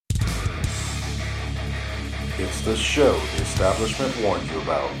It's the show the establishment warned you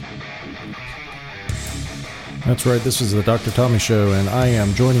about. That's right, this is the Dr. Tommy Show, and I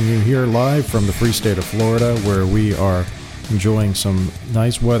am joining you here live from the free state of Florida, where we are enjoying some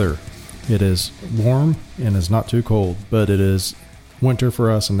nice weather. It is warm and it's not too cold, but it is winter for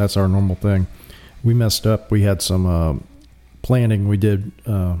us, and that's our normal thing. We messed up. We had some planting we did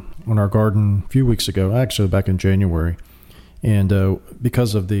on our garden a few weeks ago, actually back in January. And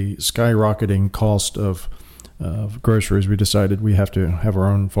because of the skyrocketing cost of groceries, we decided we have to have our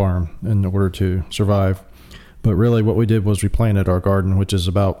own farm in order to survive. But really what we did was we planted our garden, which is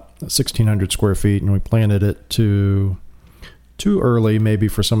about 1,600 square feet, and we planted it too early maybe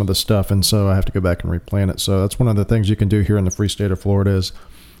for some of the stuff, and so I have to go back and replant it. So that's one of the things you can do here in the free state of Florida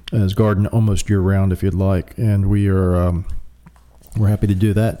is garden almost year-round if you'd like, and we're happy to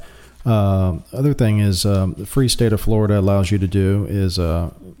do that. Other thing is the free state of Florida allows you to do is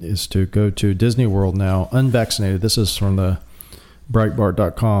to go to Disney World now, unvaccinated. This is from the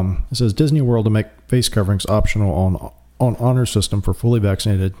Breitbart.com. It says Disney World to make face coverings optional on honor system for fully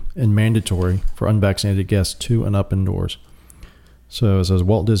vaccinated and mandatory for unvaccinated guests 2 and up indoors. So it says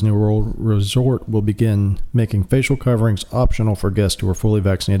Walt Disney World Resort will begin making facial coverings optional for guests who are fully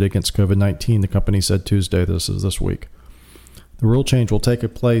vaccinated against COVID-19, the company said Tuesday. This is this week. The rule change will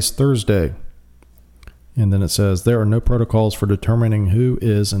take place Thursday. And then it says there are no protocols for determining who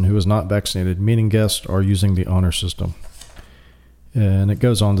is and who is not vaccinated, meaning guests are using the honor system. And it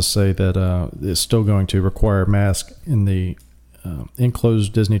goes on to say that it's still going to require masks in the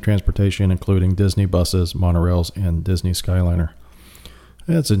enclosed Disney transportation, including Disney buses, monorails, and Disney Skyliner.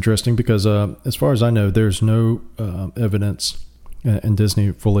 That's interesting because as far as I know, there's no evidence, and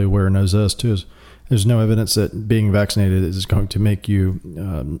Disney fully aware knows this too, there's no evidence that being vaccinated is going to make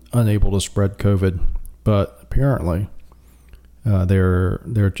you unable to spread COVID. But apparently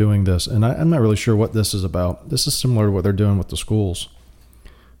they're doing this, and I'm not really sure what this is about. This is similar to what they're doing with the schools.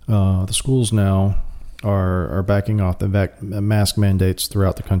 The schools now are backing off the mask mandates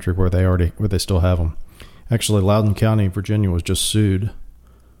throughout the country where they still have them. Actually, Loudoun County, Virginia, was just sued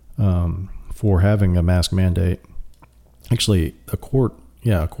for having a mask mandate. Actually, a court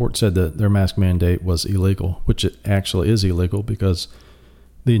said that their mask mandate was illegal, which it actually is illegal because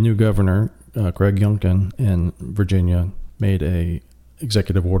the new governor, Greg Youngkin in Virginia, made a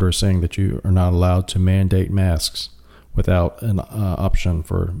executive order saying that you are not allowed to mandate masks without an option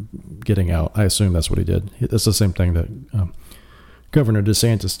for getting out. I assume that's what he did. It's the same thing that Governor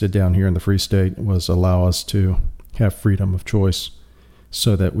DeSantis did down here in the Free State, was allow us to have freedom of choice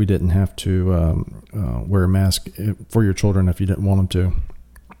so that we didn't have to wear a mask for your children if you didn't want them to.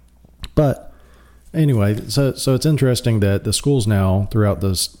 But anyway, so it's interesting that the schools now throughout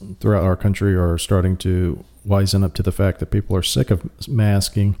our country are starting to wisen up to the fact that people are sick of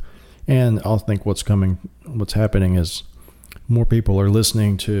masking. And I think what's happening is more people are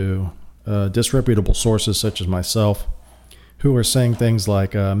listening to disreputable sources such as myself, who are saying things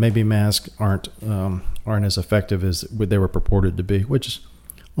like maybe masks aren't as effective as they were purported to be, which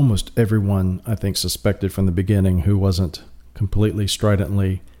almost everyone, I think, suspected from the beginning who wasn't completely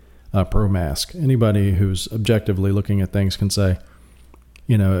stridently pro-mask. Anybody who's objectively looking at things can say,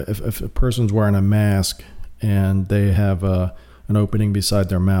 if a person's wearing a mask and they have an opening beside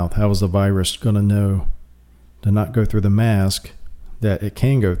their mouth, how is the virus going to know to not go through the mask that it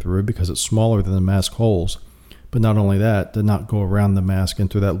can go through because it's smaller than the mask holes? But not only that, to not go around the mask and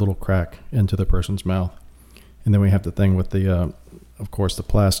through that little crack into the person's mouth. And then we have the thing with the, of course, the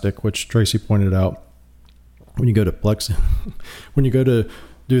plastic, which Tracy pointed out. When you go to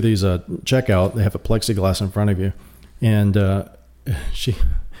do these checkout, they have a plexiglass in front of you, and she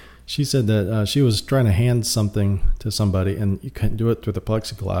said that she was trying to hand something to somebody, and you couldn't do it through the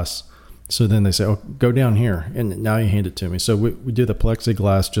plexiglass. So then they say, "Oh, go down here," and now you hand it to me. So we do the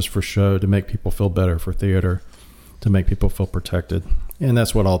plexiglass just for show, to make people feel better, for theater, to make people feel protected. And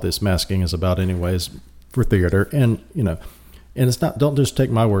that's what all this masking is about anyways, for theater. And, and it's not, don't just take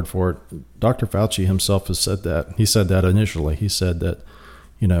my word for it. Dr. Fauci himself has said that. He said that initially. He said that,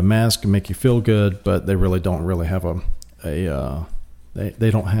 masks can make you feel good, but they really don't really have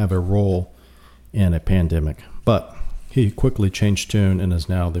they don't have a role in a pandemic. But he quickly changed tune and is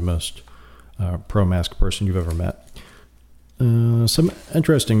now the most pro-mask person you've ever met. Some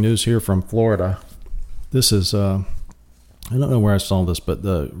interesting news here from Florida. This is, I don't know where I saw this, but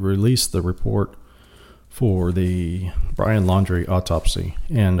the report for the Brian Laundrie autopsy.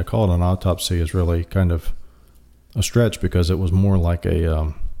 And to call it an autopsy is really kind of a stretch because it was more like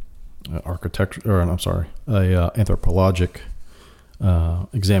a anthropologic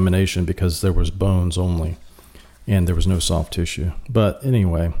examination because there was bones only and there was no soft tissue. But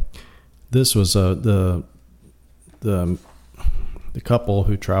anyway, this was the the couple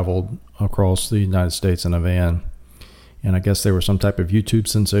who traveled across the United States in a van, and I guess they were some type of YouTube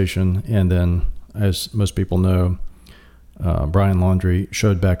sensation. And then, as most people know, Brian Laundrie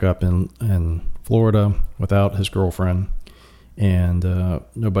showed back up in Florida without his girlfriend, and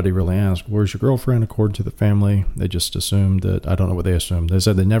nobody really asked, "Where's your girlfriend?" According to the family, they just assumed that, I don't know what they assumed. They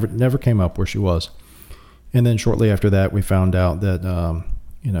said they never came up where she was. And then shortly after that, we found out that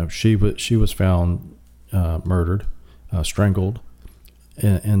she was found murdered, strangled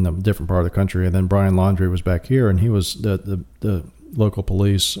in a different part of the country. And then Brian Laundrie was back here, and he was the local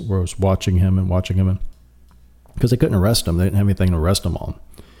police was watching him because they couldn't arrest him. They didn't have anything to arrest him on.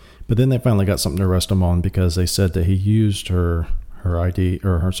 But then they finally got something to arrest him on because they said that he used her ID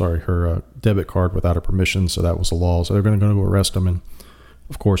or her debit card without her permission. So that was the law. So they're going to go arrest him. And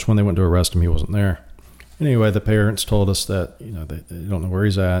of course, when they went to arrest him, he wasn't there. Anyway, the parents told us that, they don't know where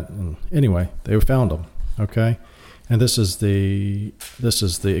he's at. And anyway, they found him. Okay. And this is the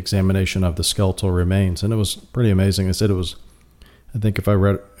examination of the skeletal remains. And it was pretty amazing. They said it was, I think if I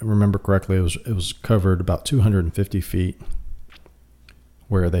remember correctly, it was covered about 250 feet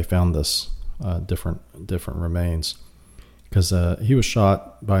where they found this different remains, because he was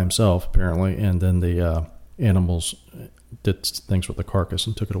shot by himself apparently, and then the animals did things with the carcass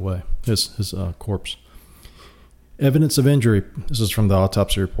and took it away, his corpse. Evidence of injury. This is from the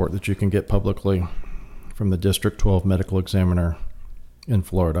autopsy report that you can get publicly from the District 12 Medical Examiner in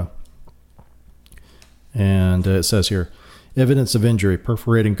Florida, and it says here, evidence of injury: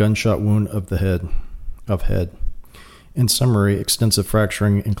 perforating gunshot wound of the head. In summary, extensive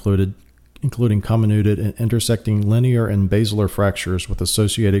fracturing including comminuted and intersecting linear and basilar fractures with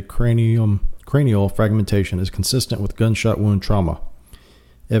associated cranial fragmentation is consistent with gunshot wound trauma.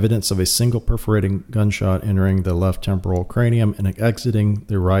 Evidence of a single perforating gunshot entering the left temporal cranium and exiting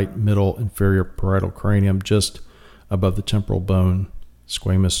the right middle inferior parietal cranium just above the temporal bone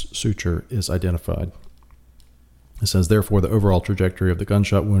squamous suture is identified. It says, therefore, the overall trajectory of the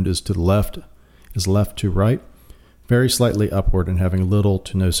gunshot wound is left to right, very slightly upward, and having little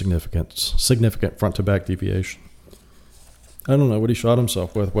to no significant front to back deviation. I don't know what he shot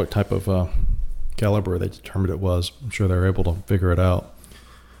himself with, what type of caliber they determined it was. I'm sure they were able to figure it out,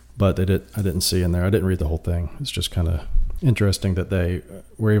 but I didn't see in there. I didn't read the whole thing. It's just kind of interesting that they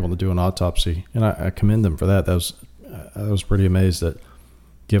were able to do an autopsy, and I commend them for that. I was pretty amazed that,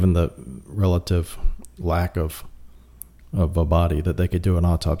 given the relative lack of a body, that they could do an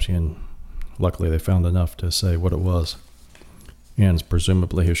autopsy, and luckily they found enough to say what it was. And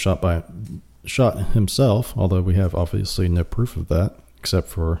presumably he was shot himself, although we have obviously no proof of that, except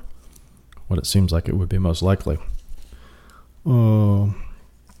for what it seems like it would be most likely.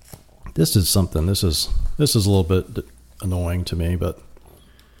 This is something. This is a little bit annoying to me, but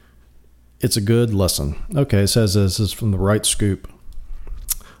it's a good lesson. Okay, it says this is from the Right Scoop.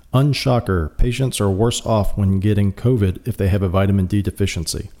 Unshocker, patients are worse off when getting COVID if they have a vitamin D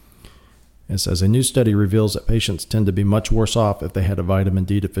deficiency. It says a new study reveals that patients tend to be much worse off if they had a vitamin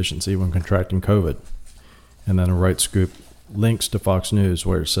D deficiency when contracting COVID. And then a Right Scoop links to Fox News,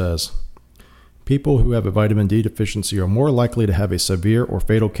 where it says, people who have a vitamin D deficiency are more likely to have a severe or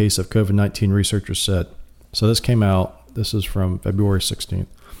fatal case of COVID-19, researchers said. So this came out, this is from February 16th.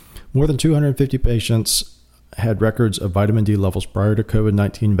 More than 250 patients had records of vitamin D levels prior to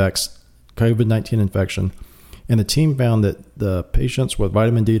COVID-19 infection, and the team found that the patients with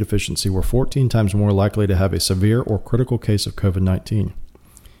vitamin D deficiency were 14 times more likely to have a severe or critical case of COVID-19.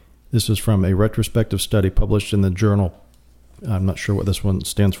 This is from a retrospective study published in the journal, I'm not sure what this one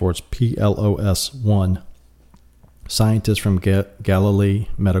stands for, it's PLOS 1. Scientists from Galilee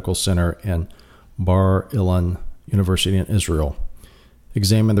Medical Center and Bar Ilan University in Israel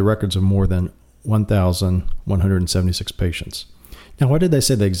examined the records of more than 1,176 patients. Now, why did they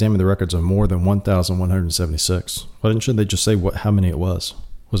say they examined the records of more than 1,176? Why shouldn't they just say how many it was?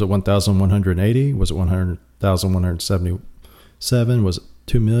 Was it 1,180? Was it 1,177? Was it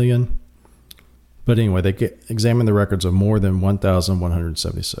 2 million? But anyway, they examined the records of more than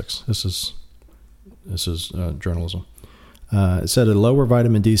 1,176. This is journalism. It said a lower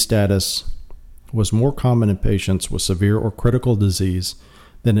vitamin D status was more common in patients with severe or critical disease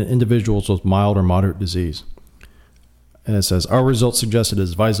than in individuals with mild or moderate disease. And it says, our results suggest it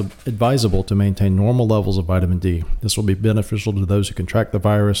is advisable to maintain normal levels of vitamin D. This will be beneficial to those who contract the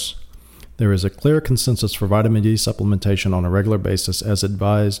virus. There is a clear consensus for vitamin D supplementation on a regular basis as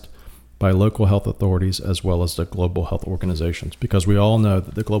advised by local health authorities as well as the global health organizations, because we all know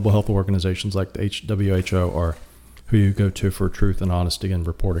that the global health organizations like the WHO are who you go to for truth and honesty in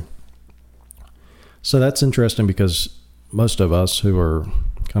reporting. So that's interesting, because most of us who are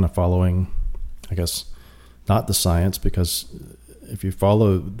kind of following, I guess, not the science, because if you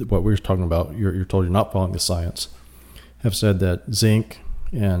follow what we were talking about, you're told you're not following the science, have said that zinc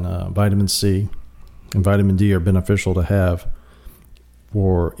and vitamin C and vitamin D are beneficial to have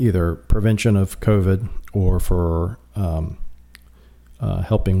for either prevention of COVID or for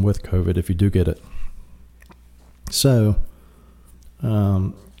helping with COVID if you do get it. So,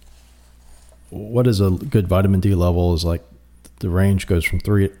 what is a good vitamin D level is like the range goes from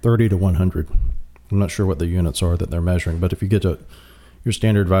 30 to 100. I'm not sure what the units are that they're measuring, but if you get to your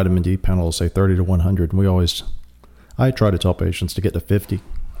standard vitamin D panel, will say 30 to 100. And I try to tell patients to get to 50.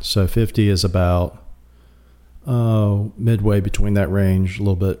 So 50 is about midway between that range, a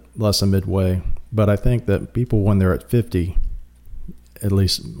little bit less than midway. But I think that people, when they're at 50, at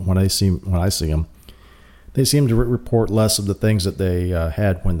least when I see them, they seem to report less of the things that they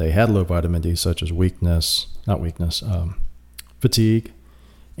had when they had low vitamin D, such as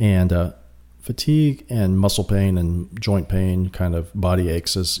fatigue and muscle pain and joint pain, kind of body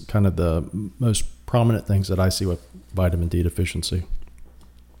aches is kind of the most prominent things that I see with vitamin D deficiency.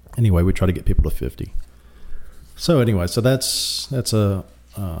 Anyway, we try to get people to 50. So anyway, so that's an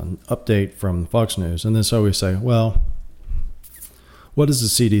update from Fox News. And then so we say, well, what does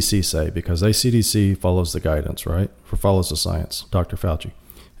the CDC say? Because the CDC follows the guidance, right? Or follows the science, Dr. Fauci.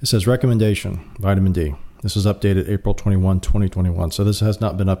 It says recommendation, vitamin D. This was updated April 21, 2021. So this has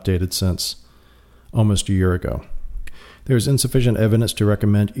not been updated since almost a year ago. There is insufficient evidence to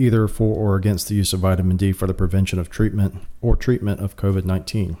recommend either for or against the use of vitamin D for the prevention of treatment of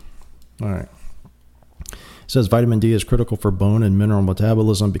COVID-19. All right. It says vitamin D is critical for bone and mineral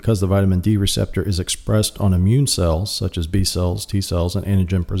metabolism because the vitamin D receptor is expressed on immune cells, such as B cells, T cells, and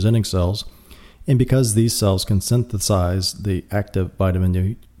antigen-presenting cells, and because these cells can synthesize the active vitamin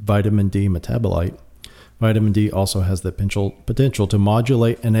D metabolite. Vitamin D also has the potential to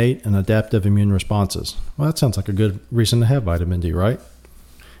modulate innate and adaptive immune responses. Well, that sounds like a good reason to have vitamin D, right?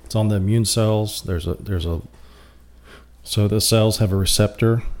 It's on the immune cells. So the cells have a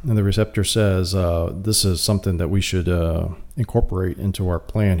receptor, and the receptor says, this is something that we should incorporate into our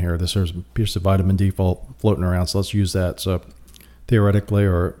plan here. There's a piece of vitamin D floating around, so let's use that. So theoretically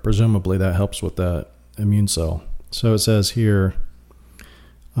or presumably that helps with that immune cell. So it says here,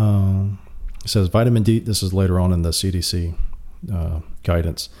 it says vitamin D, this is later on in the CDC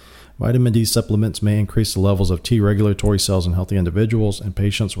guidance. Vitamin D supplements may increase the levels of T regulatory cells in healthy individuals and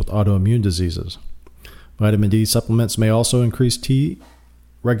patients with autoimmune diseases. Vitamin D supplements may also increase T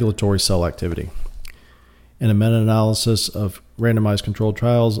regulatory cell activity. In a meta-analysis of randomized controlled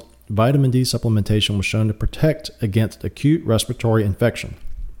trials, vitamin D supplementation was shown to protect against acute respiratory infection.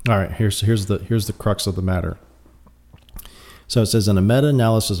 All right, here's the crux of the matter. So it says in a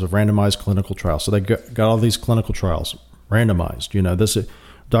meta-analysis of randomized clinical trials. So they got all these clinical trials randomized. You know, this is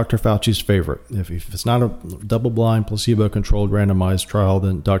Dr. Fauci's favorite. If it's not a double-blind, placebo-controlled randomized trial,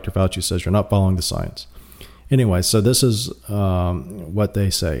 then Dr. Fauci says you're not following the science. Anyway, so this is what they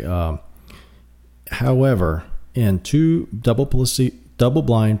say. However, in two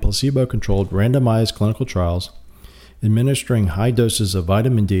double-blind, placebo-controlled randomized clinical trials, administering high doses of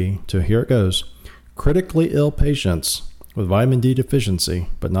vitamin D to, here it goes, critically ill patients with vitamin D deficiency,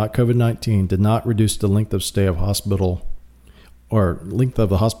 but not COVID-19, did not reduce the length of the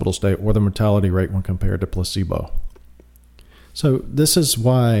hospital stay or the mortality rate when compared to placebo. So this is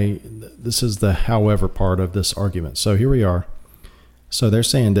the however part of this argument. So here we are. So they're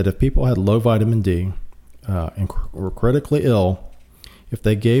saying that if people had low vitamin D and were critically ill, if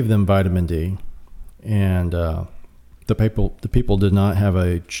they gave them vitamin D and the people did not have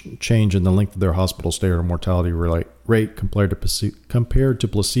a change in the length of their hospital stay or mortality rate compared to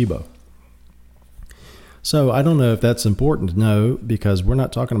placebo. So I don't know if that's important to know, because we're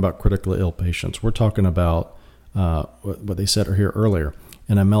not talking about critically ill patients. We're talking about what they said here earlier.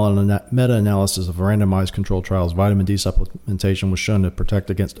 In a meta-analysis of randomized controlled trials, vitamin D supplementation was shown to protect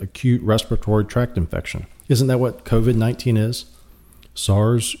against acute respiratory tract infection. Isn't that what COVID-19 is?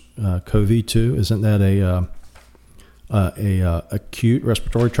 SARS-CoV-2, isn't that a acute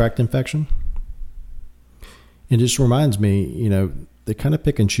respiratory tract infection? It just reminds me, you know, they kind of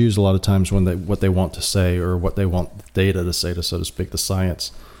pick and choose a lot of times what they want to say or what they want the data to say, so to speak, the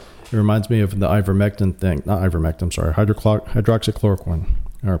science. It reminds me of the hydroxychloroquine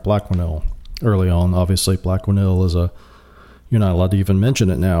or Plaquenil early on. Obviously, Plaquenil is you're not allowed to even mention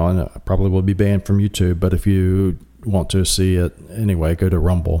it now, and it probably will be banned from YouTube. But if you want to see it anyway, go to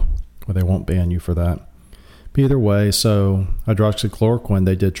Rumble, where they won't ban you for that. But either way, so hydroxychloroquine,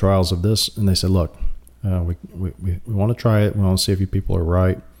 they did trials of this, and they said, look, we want to try it. We want to see if you people are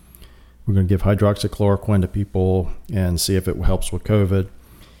right. We're going to give hydroxychloroquine to people and see if it helps with COVID.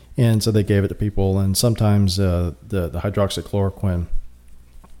 And so they gave it to people, and sometimes the hydroxychloroquine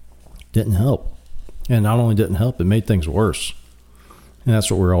didn't help. And not only didn't help, it made things worse. And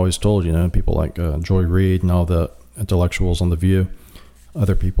that's what we're always told, people like Joy Reid and all the intellectuals on The View,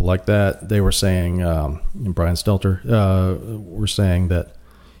 other people like that, they were saying, and Brian Stelter, were saying that,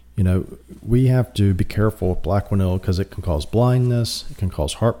 we have to be careful with Plaquenil because it can cause blindness, it can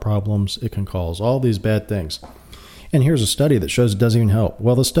cause heart problems, it can cause all these bad things. And here's a study that shows it doesn't even help.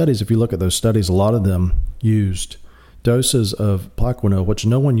 Well, the studies, if you look at those studies, a lot of them used doses of Plaquenil, which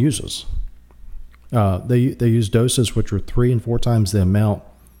no one uses. They use doses which were 3 and 4 times the amount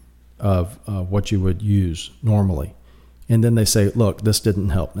of what you would use normally. And then they say, look, this didn't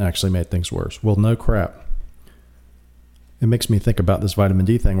help. It actually made things worse. Well, no crap. It makes me think about this vitamin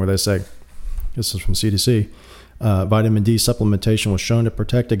D thing where they say, this is from CDC, vitamin D supplementation was shown to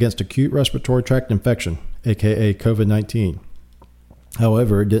protect against acute respiratory tract infection, aka COVID-19.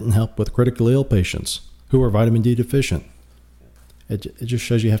 However, it didn't help with critically ill patients who are vitamin D deficient. It just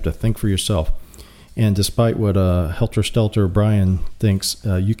shows you have to think for yourself. And despite what Helter Skelter Brian thinks,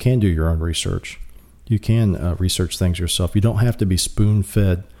 you can do your own research. You can research things yourself. You don't have to be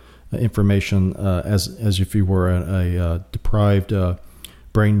spoon-fed information as if you were a deprived,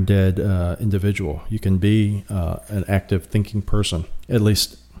 brain-dead individual. You can be an active thinking person. At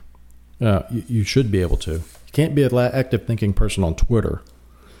least you should be able to. You can't be an active thinking person on Twitter.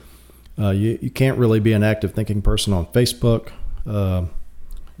 You can't really be an active thinking person on Facebook,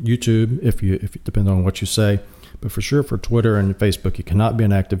 YouTube, if it depends on what you say. But for sure, for Twitter and Facebook, you cannot be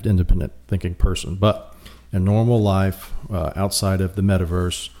an active, independent thinking person. But in normal life, outside of the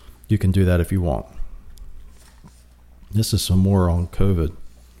metaverse, you can do that if you want. This is some more on COVID.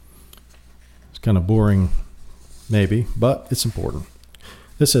 It's kind of boring, maybe, but it's important.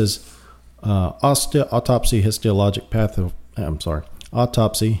 This is autopsy histopathologic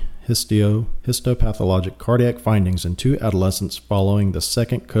cardiac findings in 2 adolescents following the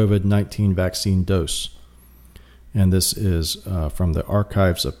second COVID-19 vaccine dose. And this is from the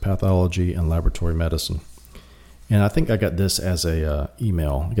Archives of Pathology and Laboratory Medicine. And I think I got this as a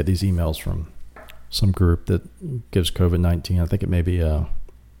email. I get these emails from some group that gives COVID-19. I think it may be,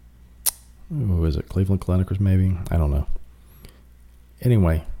 Cleveland Clinic or maybe? I don't know.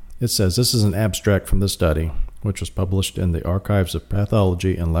 Anyway, it says this is an abstract from the study, which was published in the Archives of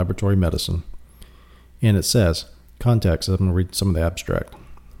Pathology and Laboratory Medicine. And it says, context, I'm going to read some of the abstract.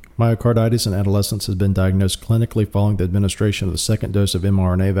 Myocarditis in adolescents has been diagnosed clinically following the administration of the second dose of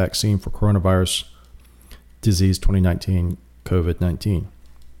mRNA vaccine for coronavirus disease 2019, COVID-19.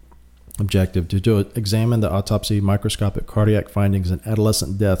 Objective, to examine the autopsy microscopic cardiac findings in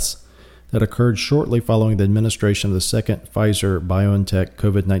adolescent deaths that occurred shortly following the administration of the second Pfizer-BioNTech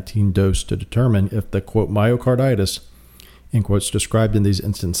COVID-19 dose to determine if the, quote, myocarditis, in quotes, described in these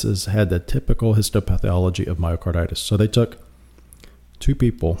instances had the typical histopathology of myocarditis. So they took 2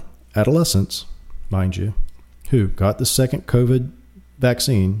 people, adolescents, mind you, who got the second COVID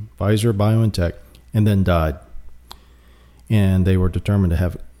vaccine, Pfizer-BioNTech, and then died. And they were determined to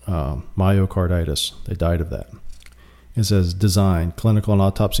have myocarditis. They died of that. It says, design, clinical and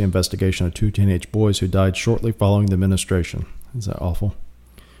autopsy investigation of 2 teenage boys who died shortly following the administration. Is that awful?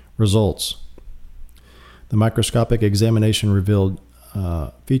 Results. The microscopic examination revealed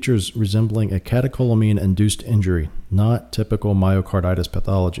features resembling a catecholamine-induced injury, not typical myocarditis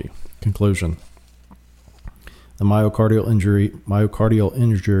pathology. Conclusion. The myocardial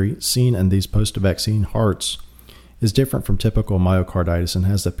injury seen in these post-vaccine hearts is different from typical myocarditis and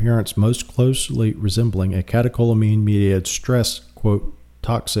has the appearance most closely resembling a catecholamine-mediated stress, quote,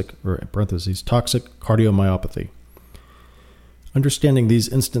 toxic, or in parentheses, toxic cardiomyopathy. Understanding these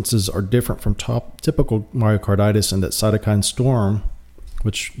instances are different from typical myocarditis and that cytokine storm,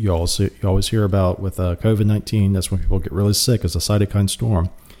 which you always hear about with COVID-19, that's when people get really sick, is a cytokine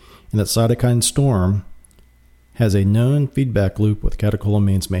storm. And that cytokine storm has a known feedback loop with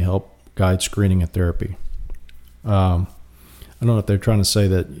catecholamines may help guide screening and therapy. I don't know if they're trying to say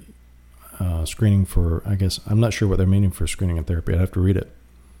that screening for, I'm not sure what they're meaning for screening and therapy. I'd have to read it.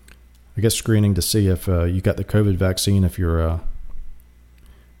 I guess screening to see if you got the COVID vaccine, if you're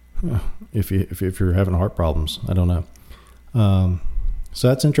if you're having heart problems. I don't know. So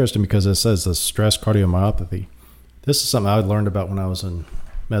that's interesting because it says the stress cardiomyopathy. This is something I learned about when I was in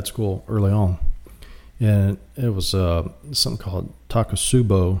med school early on. And it was something called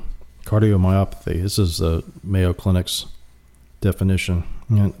Takotsubo cardiomyopathy. This is the Mayo Clinic's definition.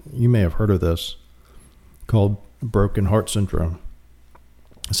 And you may have heard of this, called broken heart syndrome.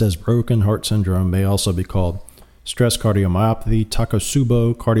 It says broken heart syndrome may also be called stress cardiomyopathy,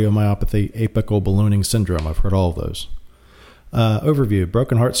 Takotsubo cardiomyopathy, apical ballooning syndrome. I've heard all of those. Overview.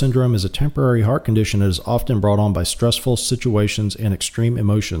 Broken heart syndrome is a temporary heart condition that is often brought on by stressful situations and extreme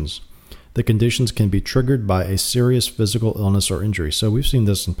emotions. The conditions can be triggered by a serious physical illness or injury. So we've seen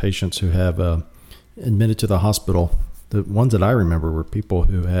this in patients who have admitted to the hospital. The ones that I remember were people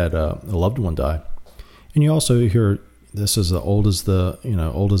who had a loved one die. And you also hear, this is old as the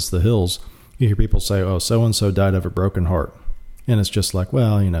hills. You hear people say, oh, so-and-so died of a broken heart. And it's just like,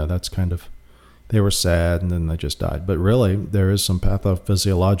 well, that's kind of, they were sad and then they just died. But really, there is some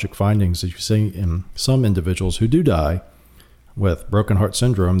pathophysiologic findings that you see in some individuals who do die with broken heart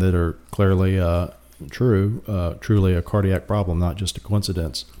syndrome that are clearly truly a cardiac problem, not just a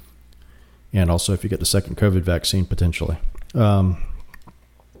coincidence. And also if you get the second COVID vaccine, potentially. It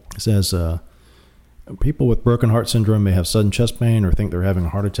says, people with broken heart syndrome may have sudden chest pain or think they're having a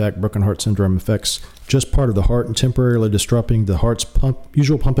heart attack. Broken heart syndrome affects just part of the heart and temporarily disrupting the heart's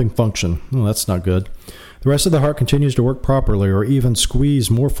usual pumping function. Oh, that's not good. The rest of the heart continues to work properly or even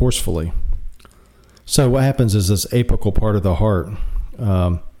squeeze more forcefully. So what happens is this apical part of the heart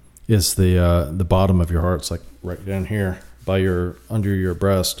is the bottom of your heart. It's like right down here under your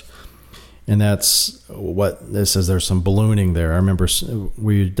breast. And that's what it says. There's some ballooning there. I remember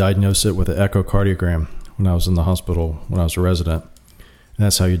we diagnosed it with an echocardiogram when I was in the hospital, when I was a resident. And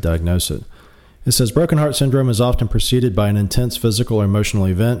that's how you diagnose it. It says broken heart syndrome is often preceded by an intense physical or emotional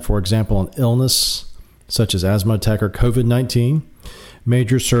event. For example, an illness such as asthma attack or COVID-19.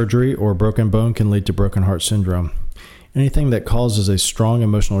 Major surgery or broken bone can lead to broken heart syndrome. Anything that causes a strong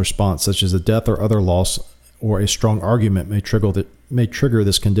emotional response, such as a death or other loss, or a strong argument may trigger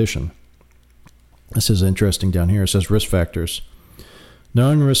this condition. This is interesting down here. It says risk factors.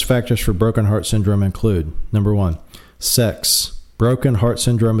 Known risk factors for broken heart syndrome include, number 1, sex. Broken heart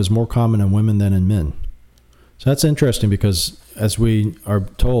syndrome is more common in women than in men. So that's interesting because, as we are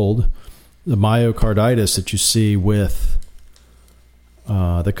told, the myocarditis that you see with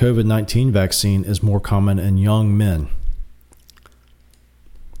the COVID-19 vaccine is more common in young men.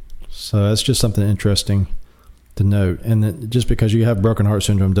 So that's just something interesting to note. And just because you have broken heart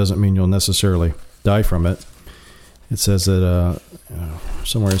syndrome doesn't mean you'll necessarily die from it. It says that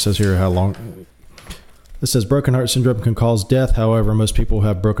somewhere it says here how long. It says broken heart syndrome can cause death. However, most people who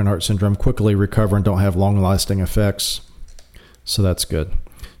have broken heart syndrome quickly recover and don't have long-lasting effects. So that's good.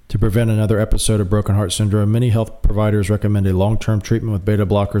 To prevent another episode of broken heart syndrome, many health providers recommend a long-term treatment with beta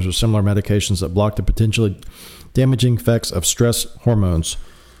blockers or similar medications that block the potentially damaging effects of stress hormones.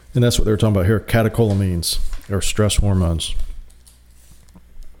 And that's what they're talking about here, catecholamines, or stress hormones.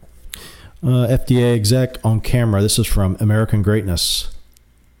 FDA exec on camera. This is from American Greatness.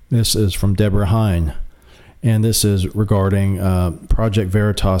 This is from Deborah Hine. And this is regarding Project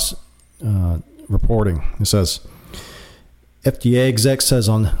Veritas reporting. It says, FDA exec says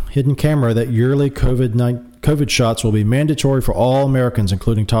on hidden camera that yearly COVID shots will be mandatory for all Americans,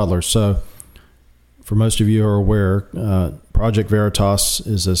 including toddlers. So for most of you who are aware, Project Veritas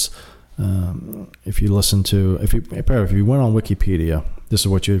is this, if you went on Wikipedia, this is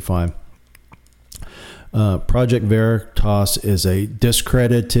what you would find. Project Veritas is a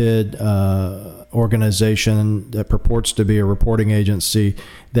discredited organization that purports to be a reporting agency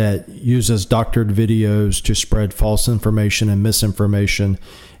that uses doctored videos to spread false information and misinformation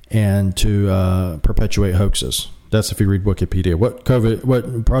and to perpetuate hoaxes. That's if you read Wikipedia. What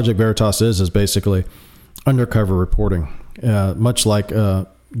Project Veritas is basically undercover reporting, much like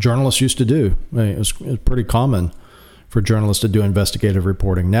journalists used to do. It was pretty common for journalists to do investigative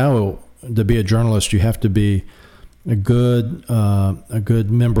reporting. Now, to be a journalist, you have to be a good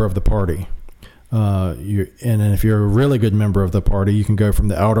member of the party. And if you're a really good member of the party, you can go from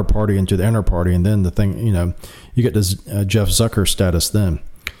the outer party into the inner party, and then you get this Jeff Zucker status then.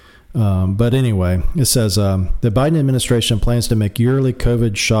 But anyway, it says the Biden administration plans to make yearly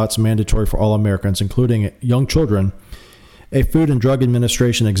COVID shots mandatory for all Americans, including young children. A Food and Drug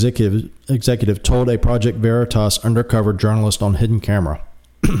Administration executive told a Project Veritas undercover journalist on hidden camera.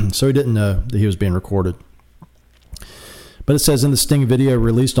 So he didn't know that he was being recorded. But it says in the Sting video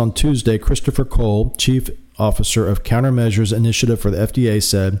released on Tuesday, Christopher Cole, Chief Officer of Countermeasures Initiative for the FDA,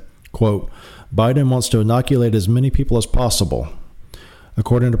 said, quote, Biden wants to inoculate as many people as possible.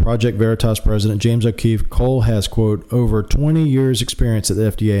 According to Project Veritas President James O'Keefe, Cole has, quote, over 20 years experience at the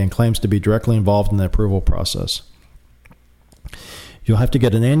FDA and claims to be directly involved in the approval process. You'll have to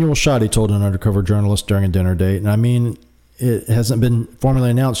get an annual shot, he told an undercover journalist during a dinner date. And I mean, it hasn't been formally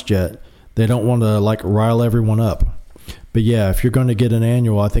announced yet. They don't want to rile everyone up. But yeah, if you're going to get an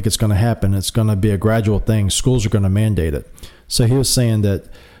annual, I think it's going to happen. It's going to be a gradual thing. Schools are going to mandate it. So he was saying that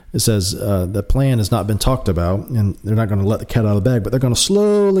it says the plan has not been talked about, and they're not going to let the cat out of the bag, but they're going to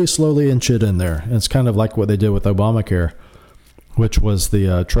slowly inch it in there. And it's kind of like what they did with Obamacare. which was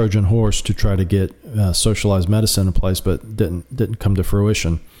the Trojan horse to try to get socialized medicine in place, but didn't come to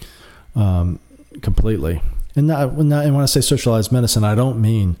fruition completely. And when I say socialized medicine, I don't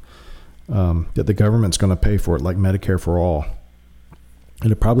mean that the government's going to pay for it like Medicare for all.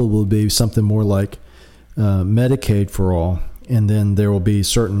 It'll probably be something more like Medicaid for all, and then there will be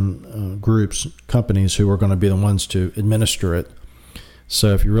certain groups, companies who are going to be the ones to administer it.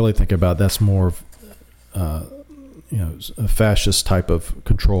 So if you really think about it, that's more of a fascist type of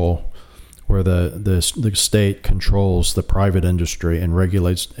control, where the state controls the private industry and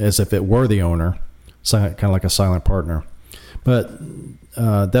regulates as if it were the owner, kind of like a silent partner. But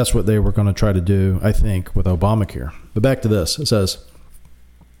that's what they were going to try to do, I think, with Obamacare. But back to this. It says,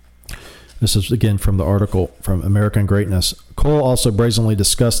 this is again from the article from American Greatness. Cole also brazenly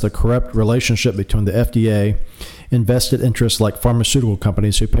discussed the corrupt relationship between the FDA and vested interests like pharmaceutical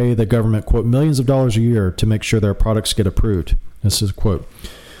companies who pay the government, quote, millions of dollars a year to make sure their products get approved. This is a quote.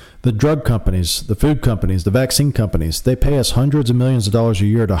 The drug companies, the food companies, the vaccine companies, they pay us hundreds of millions of dollars a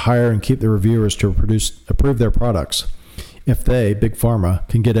year to hire and keep the reviewers to approve their products. If they, Big Pharma,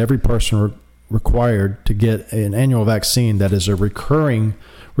 can get every person required to get an annual vaccine, that is a recurring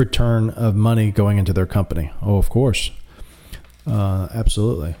return of money going into their company. Oh, of course.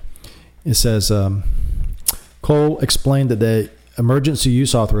 Absolutely. It says, Cole explained that the emergency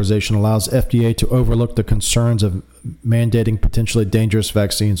use authorization allows FDA to overlook the concerns of mandating potentially dangerous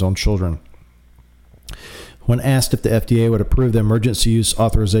vaccines on children. When asked if the FDA would approve the emergency use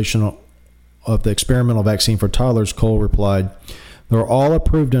authorization of the experimental vaccine for toddlers, Cole replied, "They're all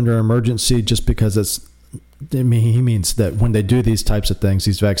approved under emergency just because he means that when they do these types of things,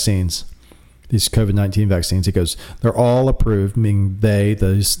 these vaccines, these COVID-19 vaccines, he goes, they're all approved, meaning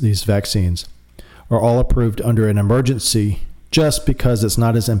these vaccines, are all approved under an emergency just because it's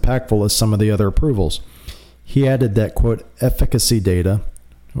not as impactful as some of the other approvals." He added that, quote, efficacy data,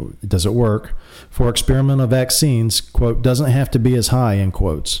 does it work, for experimental vaccines, quote, doesn't have to be as high, in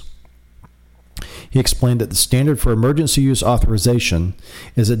quotes. He explained that the standard for emergency use authorization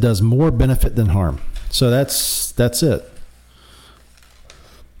is it does more benefit than harm. So that's it.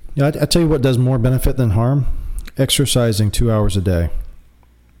 I tell you what does more benefit than harm: exercising 2 hours a day.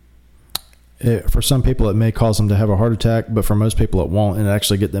 For some people, it may cause them to have a heart attack, but for most people, it won't, and it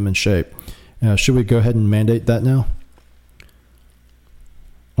actually get them in shape. Should we go ahead and mandate that now?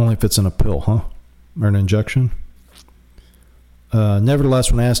 Only if it's in a pill, huh? Or an injection?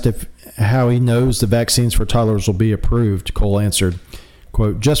 Nevertheless, when asked how he knows the vaccines for toddlers will be approved, Cole answered,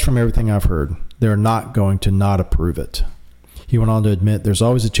 quote, "Just from everything I've heard, they're not going to not approve it." He went on to admit there's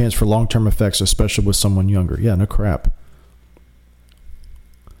always a chance for long-term effects, especially with someone younger. Yeah, no crap.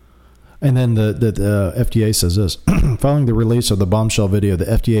 And then the FDA says this. Following the release of the bombshell video,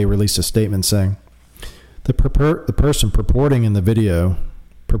 the FDA released a statement saying, the person purportedly in the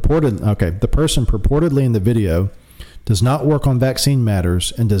video does not work on vaccine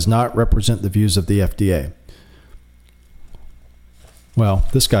matters and does not represent the views of the FDA. Well,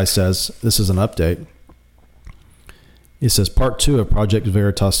 this guy says, this is an update. It says, Part 2 of Project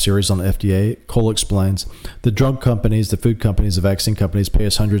Veritas series on the FDA. Cole explains, the drug companies, the food companies, the vaccine companies pay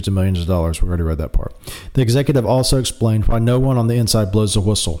us hundreds of millions of dollars. We already read that part. The executive also explained why no one on the inside blows the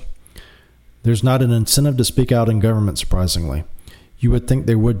whistle. There's not an incentive to speak out in government, surprisingly. You would think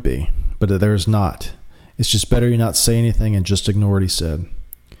there would be, but there's not. It's just better you not say anything and just ignore what he said.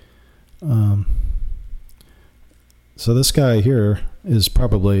 So this guy here is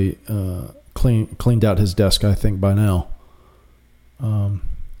probably cleaned out his desk, I think, by now.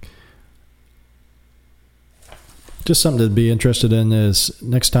 Just something to be interested in is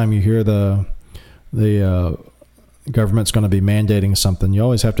next time you hear the government's going to be mandating something, you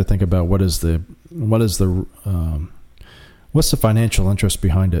always have to think about what's the financial interest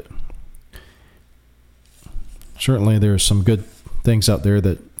behind it. Certainly, there's some good things out there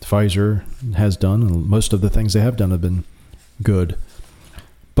that Pfizer has done, and most of the things they have done have been good.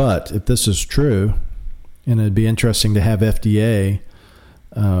 But if this is true, and it'd be interesting to have FDA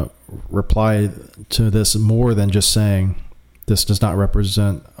reply to this more than just saying this does not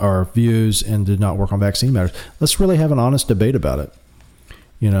represent our views and did not work on vaccine matters. Let's really have an honest debate about it.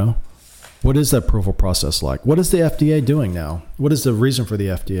 You know, what is the approval process like? What is the FDA doing now? What is the reason for the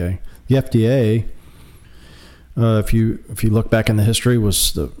FDA? The FDA, if you look back in the history,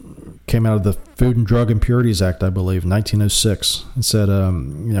 came out of the Food and Drug Impurities Act, I believe, 1906. It said,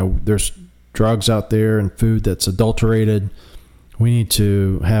 there's drugs out there and food that's adulterated. We need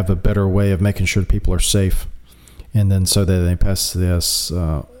to have a better way of making sure people are safe. And then so they passed this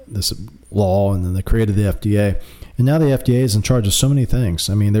law, and then they created the FDA. And now the FDA is in charge of so many things.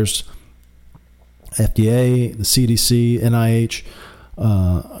 I mean, there's FDA, the CDC, NIH,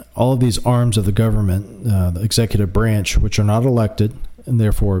 all of these arms of the government, the executive branch, which are not elected and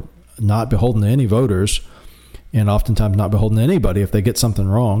therefore not beholden to any voters, and oftentimes not beholden to anybody if they get something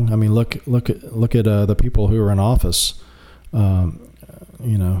wrong. I mean, look at the people who are in office.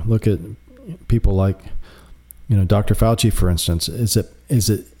 Look at people like, Dr. Fauci, for instance. Is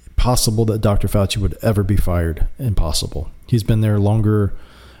it possible that Dr. Fauci would ever be fired? Impossible. He's been there longer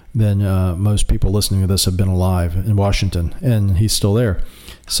than most people listening to this have been alive in Washington, and he's still there.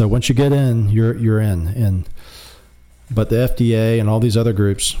 So once you get in, you're in. But the FDA and all these other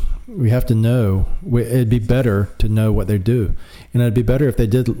groups, we have to know. It'd be better to know what they do, and it'd be better if they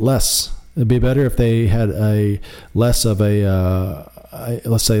did less. It'd be better if they had let's say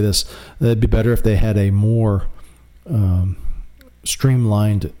this. It'd be better if they had a more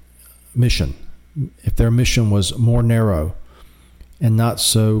streamlined mission. If their mission was more narrow and not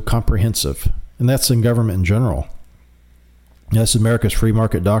so comprehensive. And that's in government in general. That's America's free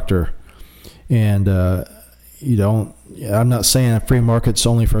market doctor. And I'm not saying a free market's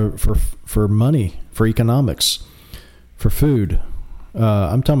only for money, for economics, for food.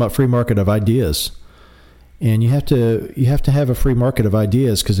 I'm talking about free market of ideas. And you have to have a free market of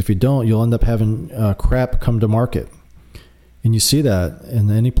ideas, because if you don't, you'll end up having crap come to market. And you see that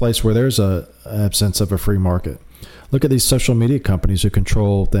in any place where there's a absence of a free market. Look at these social media companies who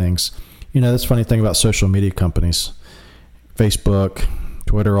control things. That's the funny thing about social media companies. Facebook,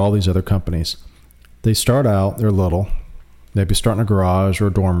 Twitter, all these other companies. They start out, they're little. Maybe start in a garage or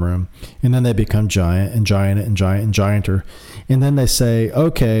a dorm room. And then they become giant and gianter. And then they say,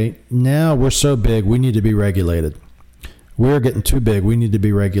 okay, now we're so big, we need to be regulated. We're getting too big, we need to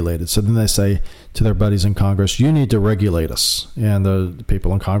be regulated. So then they say to their buddies in Congress, you need to regulate us. And the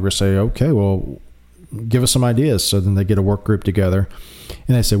people in Congress say, okay, well, give us some ideas. So then they get a work group together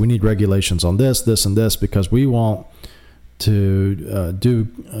and they say, we need regulations on this, this, and this, because we want to do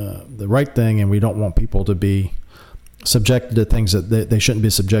the right thing, and we don't want people to be subjected to things that they shouldn't be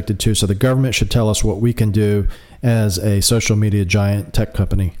subjected to. So the government should tell us what we can do as a social media giant tech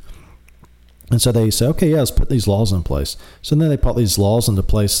company. And so they say, okay, yeah, let's put these laws in place. So then they put these laws into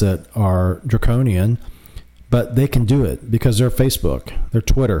place that are draconian, but they can do it because they're Facebook, they're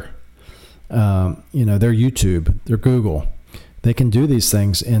Twitter, they're YouTube, they're Google. They can do these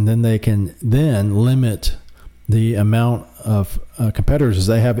things, and then they can limit the amount of competitors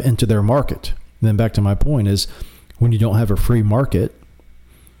they have into their market. And then back to my point is, when you don't have a free market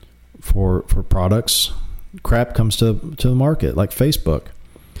for products, crap comes to the market, like Facebook.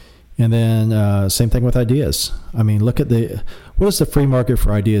 And then same thing with ideas. I mean, look at what is the free market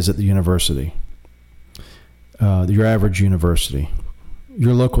for ideas at the university? Your average university,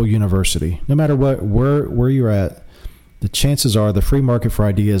 your local university, no matter where you're at, the chances are the free market for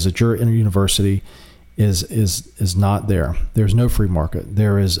ideas at your university is not there. There's no free market.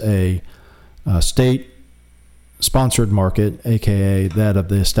 There is a state-sponsored market, aka that of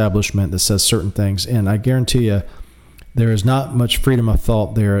the establishment, that says certain things. And I guarantee you, there is not much freedom of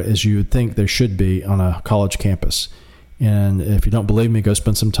thought there as you would think there should be on a college campus. And if you don't believe me, go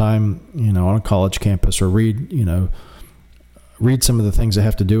spend some time, on a college campus, or read some of the things that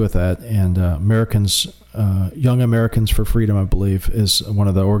have to do with that. And Young Americans for Freedom, I believe, is one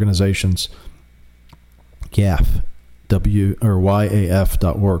of the organizations. YAF,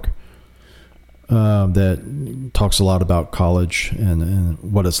 YAF.org, that talks a lot about college and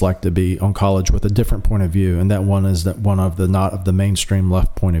what it's like to be on college with a different point of view. And that one is not of the mainstream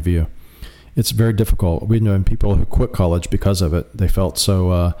left point of view. It's very difficult. We've known people who quit college because of it. They felt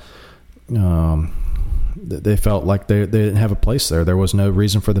so, they felt like they didn't have a place there. There was no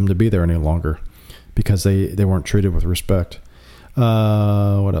reason for them to be there any longer because they weren't treated with respect.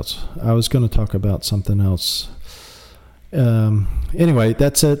 What else? I was going to talk about something else. Anyway,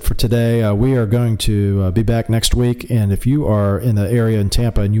 that's it for today. We are going to be back next week. And if you are in the area in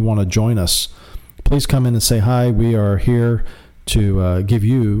Tampa and you want to join us, please come in and say hi. We are here to give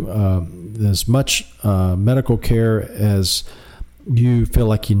you as much medical care as you feel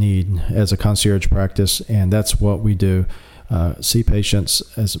like you need as a concierge practice. And that's what we do. See patients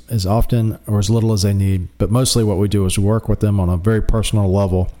as often or as little as they need. But mostly what we do is work with them on a very personal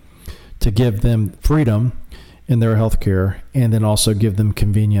level to give them freedom in their health care, and then also give them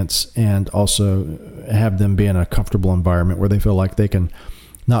convenience, and also have them be in a comfortable environment where they feel like they can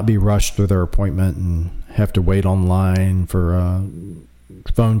not be rushed through their appointment and have to wait online for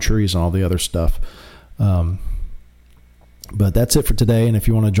phone trees and all the other stuff. But that's it for today. And if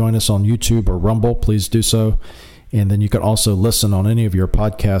you want to join us on YouTube or Rumble, please do so. And then you can also listen on any of the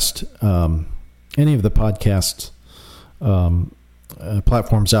podcast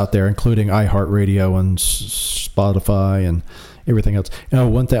platforms out there, including iHeartRadio and Spotify and everything else.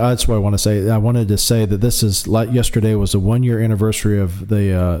 One thing that's what I want to say. I wanted to say that this is like yesterday was the 1-year anniversary of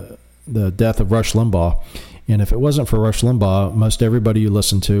the death of Rush Limbaugh, and if it wasn't for Rush Limbaugh, most everybody you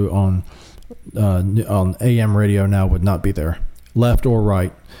listen to on AM radio now would not be there, left or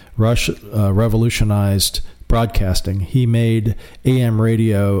right. Rush revolutionized broadcasting. He made AM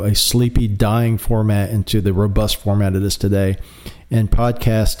radio a sleepy, dying format into the robust format it is today. And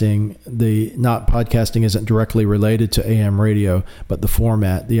podcasting isn't directly related to AM radio, but the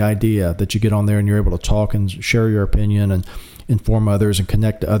format, the idea that you get on there and you're able to talk and share your opinion and inform others and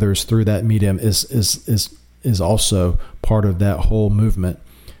connect to others through that medium is also part of that whole movement.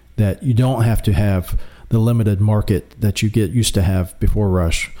 That you don't have to have the limited market that you get used to have before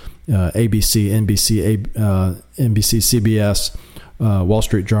Rush. ABC, NBC, CBS, Wall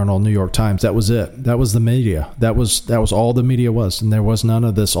Street Journal, New York Times. That was it. That was the media. That was all the media was, and there was none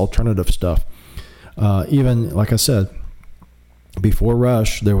of this alternative stuff. Even like I said, before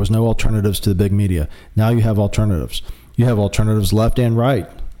Rush, there was no alternatives to the big media. Now you have alternatives. You have alternatives left and right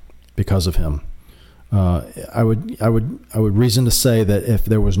because of him. I would reason to say that if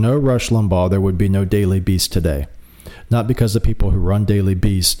there was no Rush Limbaugh, there would be no Daily Beast today. Not because the people who run Daily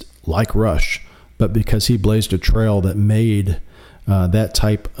Beast like Rush, but because he blazed a trail that made that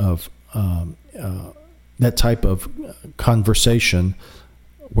type of conversation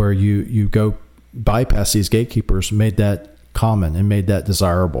where you go bypass these gatekeepers, made that common and made that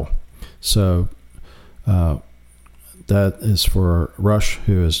desirable. So that is for Rush,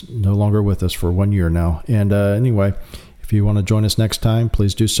 who is no longer with us for 1 year now. And anyway, if you want to join us next time,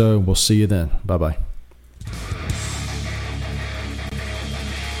 please do so. We'll see you then. Bye-bye.